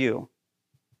worldview,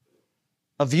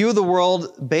 a view of the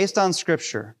world based on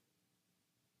Scripture,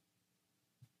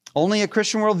 Only a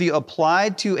Christian worldview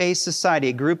applied to a society,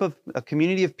 a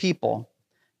community of people,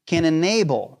 can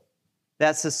enable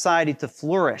that society to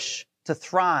flourish, to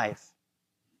thrive,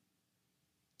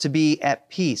 to be at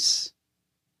peace.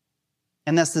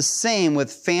 And that's the same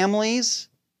with families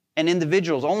and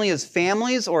individuals. Only as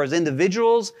families or as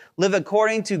individuals live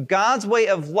according to God's way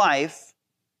of life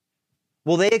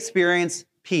will they experience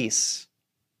peace.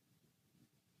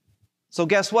 So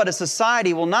guess what? A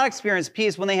society will not experience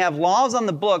peace when they have laws on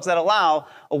the books that allow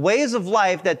a ways of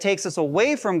life that takes us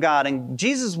away from God and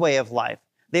Jesus' way of life.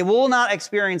 They will not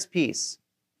experience peace.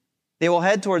 They will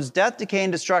head towards death, decay,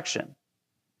 and destruction.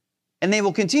 And they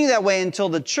will continue that way until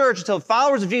the church, until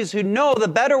followers of Jesus who know the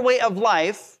better way of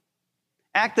life,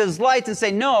 act as lights and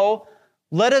say, no,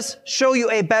 let us show you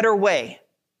a better way.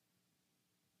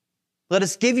 Let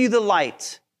us give you the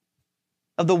light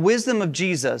of the wisdom of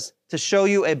Jesus to show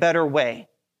you a better way.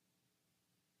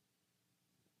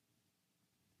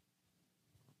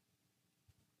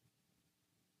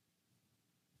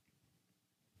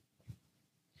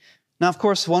 Now, of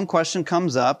course, one question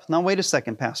comes up. Now, wait a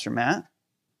second, Pastor Matt.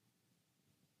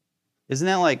 Isn't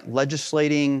that like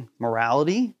legislating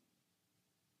morality?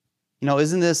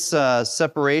 Isn't this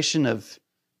separation of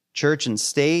church and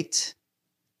state?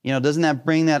 Doesn't that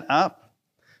bring that up?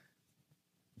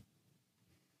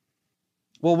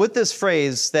 Well, with this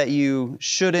phrase that you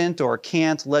shouldn't or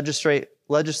can't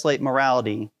legislate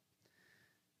morality,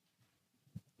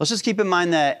 let's just keep in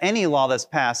mind that any law that's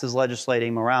passed is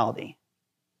legislating morality.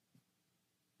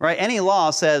 Right? Any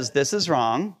law says this is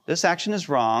wrong, this action is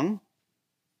wrong,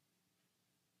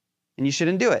 and you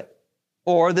shouldn't do it.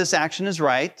 Or this action is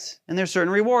right, and there's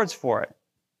certain rewards for it.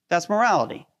 That's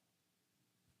morality.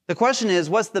 The question is,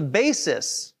 what's the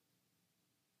basis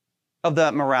of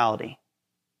that morality?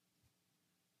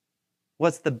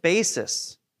 What's the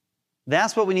basis?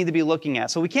 That's what we need to be looking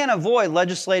at. So we can't avoid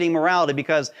legislating morality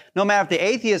because no matter if the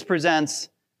atheist presents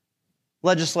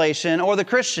legislation or the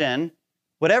Christian,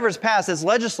 whatever's passed is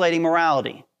legislating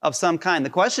morality of some kind.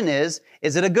 The question is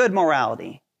it a good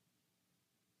morality?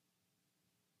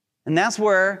 And that's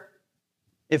where,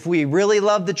 if we really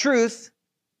love the truth,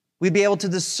 we'd be able to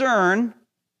discern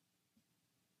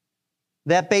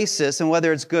that basis and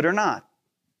whether it's good or not.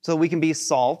 So we can be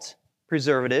salt,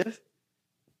 preservative,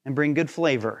 and bring good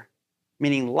flavor,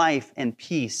 meaning life and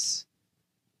peace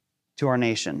to our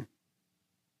nation.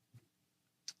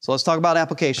 So let's talk about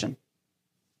application.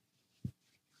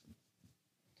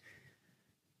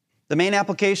 The main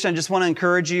application, I just want to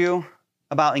encourage you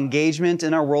about engagement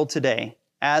in our world today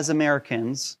as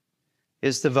Americans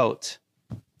is to vote.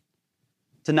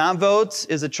 To not vote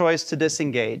is a choice to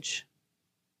disengage.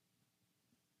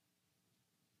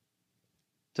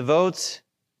 To vote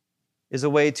is a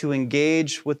way to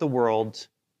engage with the world,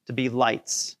 to be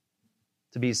lights,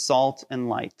 to be salt and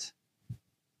light.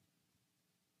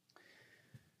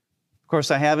 Of course,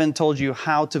 I haven't told you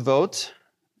how to vote,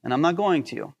 and I'm not going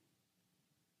to.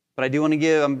 But I do want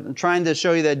to I'm trying to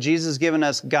show you that Jesus has given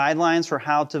us guidelines for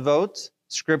how to vote.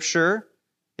 Scripture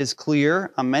is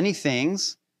clear on many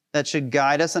things that should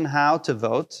guide us on how to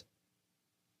vote.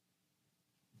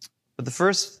 But the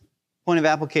first point of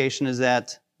application is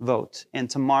that vote. And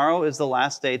tomorrow is the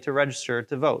last day to register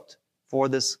to vote for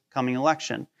this coming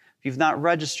election. If you've not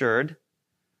registered,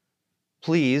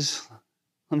 please,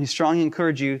 let me strongly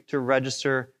encourage you to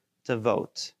register to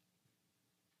vote.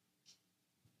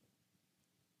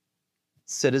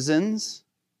 Citizens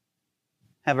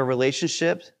have a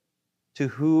relationship to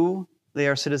who they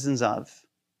are citizens of.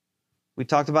 We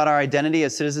talked about our identity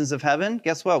as citizens of heaven.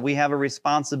 Guess what? We have a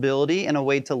responsibility and a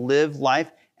way to live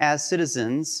life as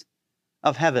citizens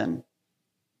of heaven.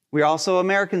 We are also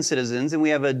American citizens, and we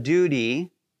have a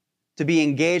duty to be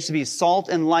engaged, to be salt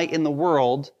and light in the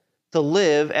world, to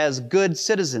live as good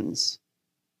citizens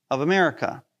of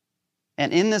America.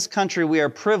 And in this country, we are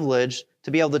privileged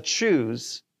to be able to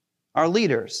choose our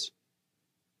leaders,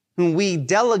 whom we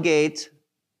delegate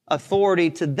authority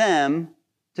to them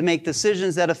to make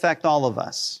decisions that affect all of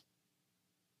us.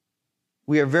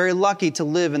 We are very lucky to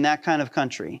live in that kind of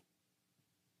country,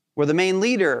 where the main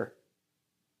leader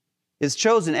is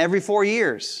chosen every 4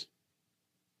 years,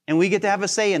 and we get to have a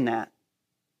say in that.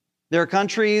 There are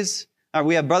countries,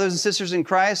 we have brothers and sisters in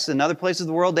Christ in other places of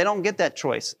the world, they don't get that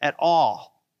choice at all.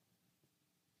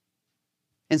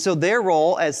 And so their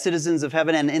role as citizens of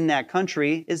heaven and in that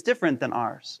country is different than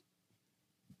ours.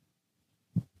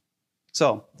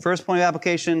 So, first point of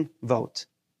application, vote.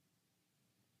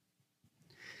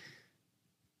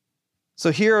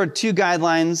 So here are 2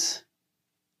 guidelines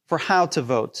for how to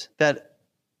vote that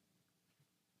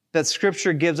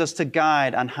Scripture gives us to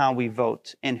guide on how we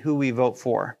vote and who we vote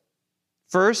for.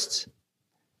 First,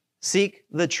 Seek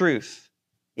the truth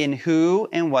in who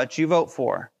and what you vote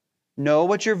for. Know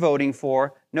what you're voting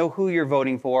for. Know who you're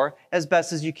voting for as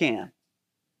best as you can.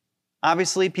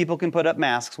 Obviously, people can put up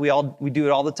masks. We do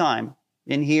it all the time.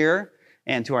 In here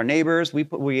and to our neighbors,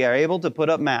 we are able to put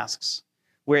up masks.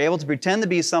 We're able to pretend to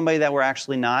be somebody that we're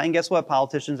actually not. And guess what?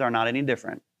 Politicians are not any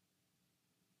different.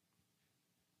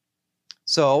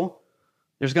 So,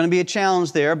 there's going to be a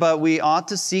challenge there, but we ought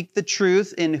to seek the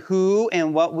truth in who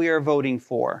and what we are voting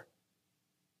for.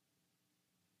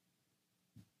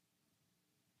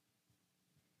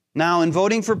 Now, in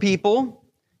voting for people,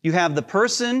 you have the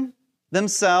person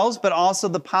themselves, but also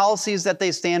the policies that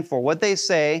they stand for, what they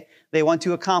say they want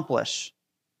to accomplish.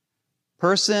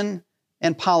 Person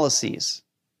and policies.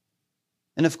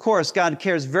 And of course, God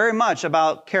cares very much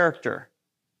about character.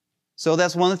 So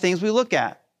that's one of the things we look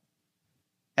at.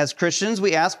 As Christians,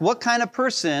 we ask, what kind of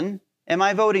person am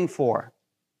I voting for?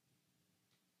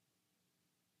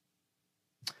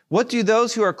 What do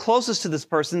those who are closest to this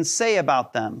person say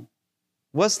about them?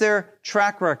 What's their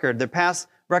track record, their past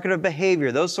record of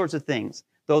behavior, those sorts of things?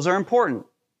 Those are important.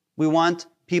 We want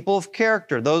people of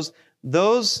character.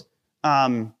 Because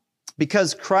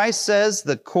Christ says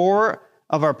the core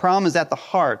of our problem is at the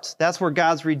heart. That's where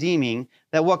God's redeeming,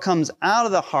 that what comes out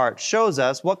of the heart shows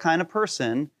us what kind of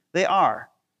person they are.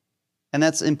 And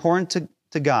that's important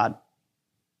to God.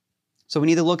 So we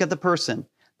need to look at the person.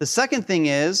 The second thing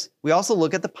is, we also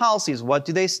look at the policies. What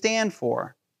do they stand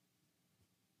for?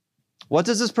 What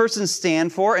does this person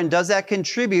stand for, and does that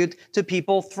contribute to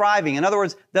people thriving? In other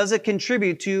words, does it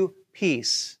contribute to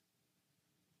peace?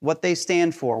 What they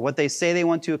stand for, what they say they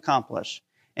want to accomplish.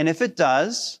 And if it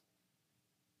does,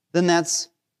 then that's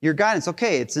your guidance.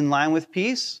 Okay, it's in line with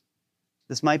peace.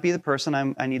 This might be the person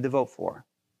I need to vote for.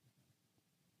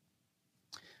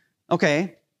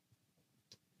 Okay,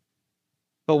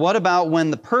 but what about when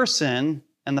the person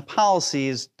and the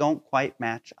policies don't quite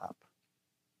match up?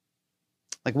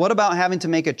 Like, what about having to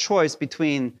make a choice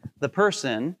between the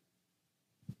person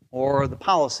or the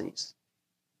policies?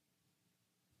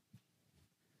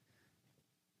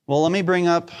 Well, let me bring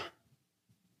up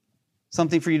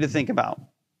something for you to think about.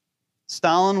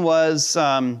 Stalin was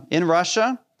in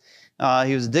Russia.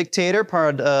 He was a dictator,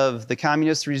 part of the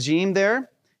communist regime there.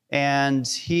 And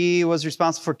he was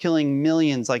responsible for killing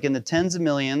millions, like in the tens of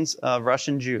millions of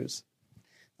Russian Jews.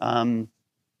 He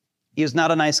was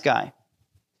not a nice guy.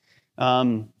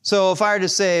 So if I were to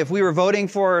say, if we were voting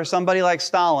for somebody like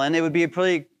Stalin, it would be a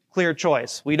pretty clear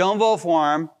choice. We don't vote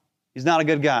for him. He's not a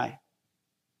good guy.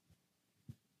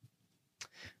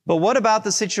 But what about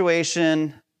the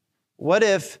situation, what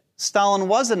if Stalin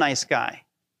was a nice guy?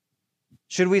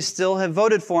 Should we still have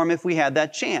voted for him if we had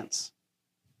that chance?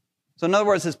 So in other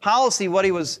words, his policy, what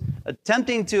he was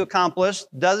attempting to accomplish,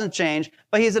 doesn't change,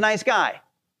 but he's a nice guy.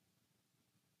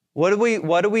 What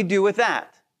do we do with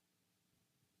that?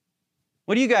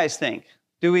 What do you guys think?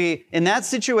 Do we, in that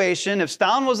situation, if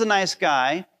Stalin was a nice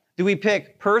guy, do we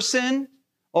pick person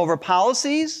over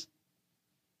policies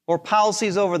or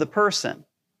policies over the person?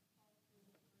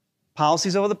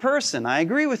 Policies over the person. I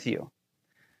agree with you.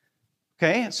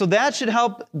 Okay, so that should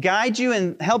help guide you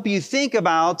and help you think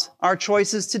about our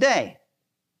choices today.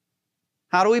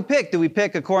 How do we pick? Do we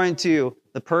pick according to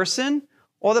the person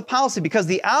or the policy? Because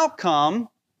the outcome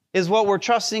is what we're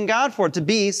trusting God for, to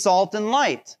be salt and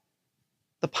light.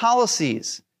 The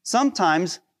policies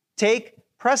sometimes take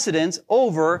precedence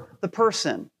over the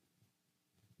person.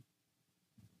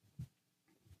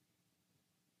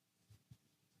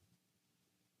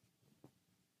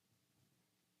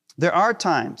 There are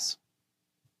times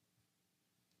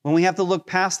when we have to look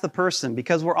past the person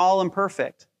because we're all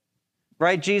imperfect.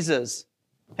 Right, Jesus?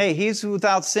 Hey, he's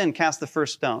without sin, cast the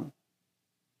first stone.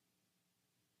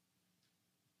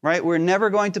 Right? We're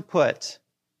never going to put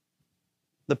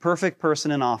the perfect person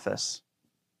in office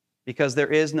because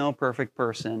there is no perfect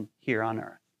person here on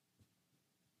earth.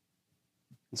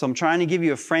 And so I'm trying to give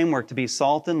you a framework to be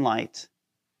salt and light,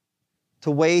 to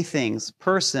weigh things,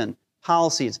 person,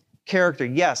 policies, character,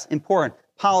 yes, important.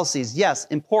 Policies, yes,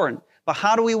 important. But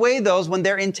how do we weigh those when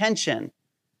they're in tension?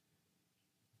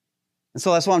 And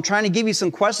so that's why I'm trying to give you some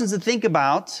questions to think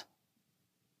about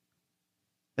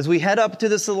as we head up to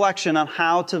this election on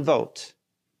how to vote.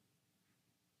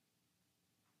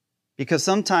 Because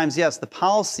sometimes, yes, the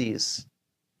policies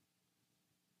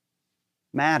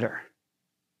matter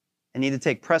and need to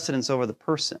take precedence over the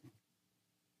person.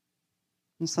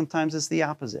 And sometimes it's the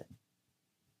opposite.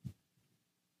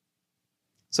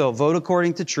 So vote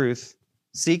according to truth.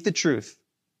 Seek the truth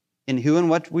in who and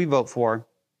what we vote for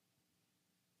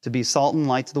to be salt and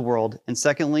light to the world. And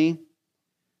secondly,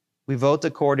 we vote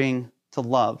according to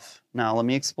love. Now, let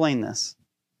me explain this.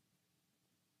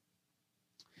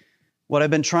 What I've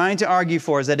been trying to argue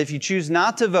for is that if you choose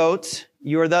not to vote,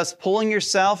 you are thus pulling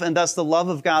yourself and thus the love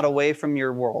of God away from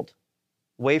your world,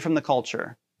 away from the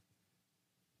culture.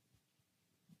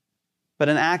 But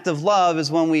an act of love is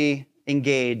when we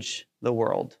engage the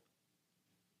world.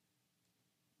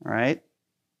 All right?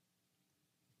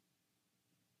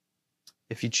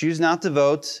 If you choose not to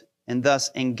vote and thus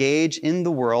engage in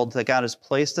the world that God has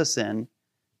placed us in,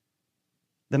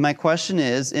 then my question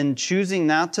is, in choosing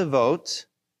not to vote,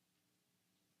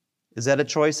 is that a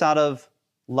choice out of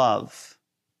love?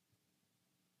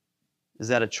 Is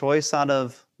that a choice out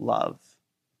of love?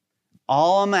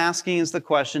 All I'm asking is the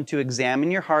question to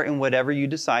examine your heart in whatever you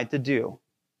decide to do.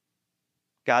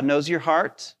 God knows your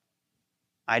heart.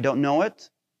 I don't know it.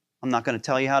 I'm not going to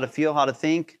tell you how to feel, how to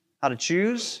think, how to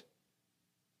choose.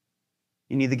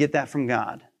 You need to get that from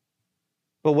God.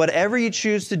 But whatever you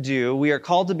choose to do, we are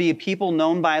called to be a people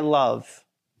known by love.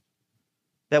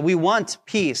 That we want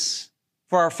peace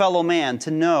for our fellow man to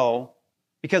know,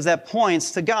 because that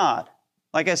points to God.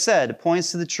 Like I said, it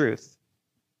points to the truth.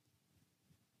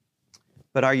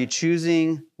 But are you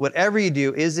choosing, whatever you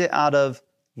do, is it out of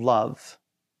love?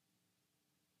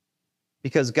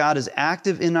 Because God is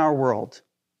active in our world,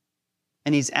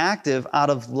 and He's active out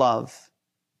of love,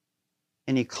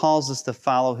 and He calls us to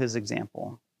follow His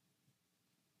example.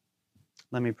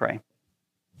 Let me pray.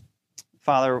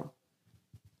 Father,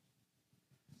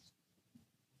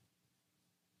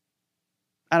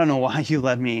 I don't know why you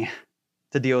led me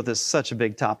to deal with this such a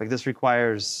big topic. This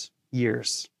requires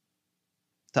years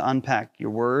to unpack your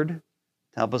word,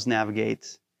 to help us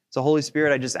navigate. So Holy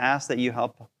Spirit, I just ask that you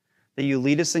help, that you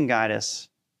lead us and guide us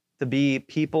to be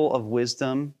people of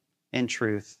wisdom and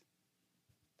truth,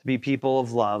 to be people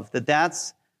of love,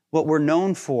 that's what we're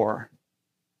known for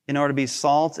in order to be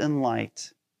salt and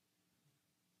light.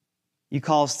 You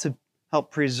call us to help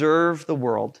preserve the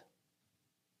world.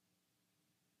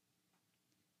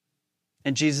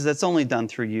 And Jesus, that's only done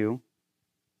through you.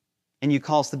 And you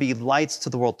call us to be lights to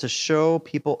the world, to show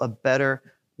people a better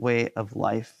way of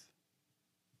life.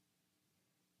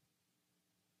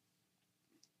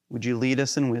 Would you lead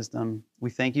us in wisdom?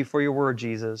 We thank you for your word,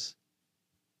 Jesus.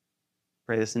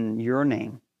 Pray this in your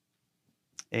name.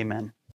 Amen.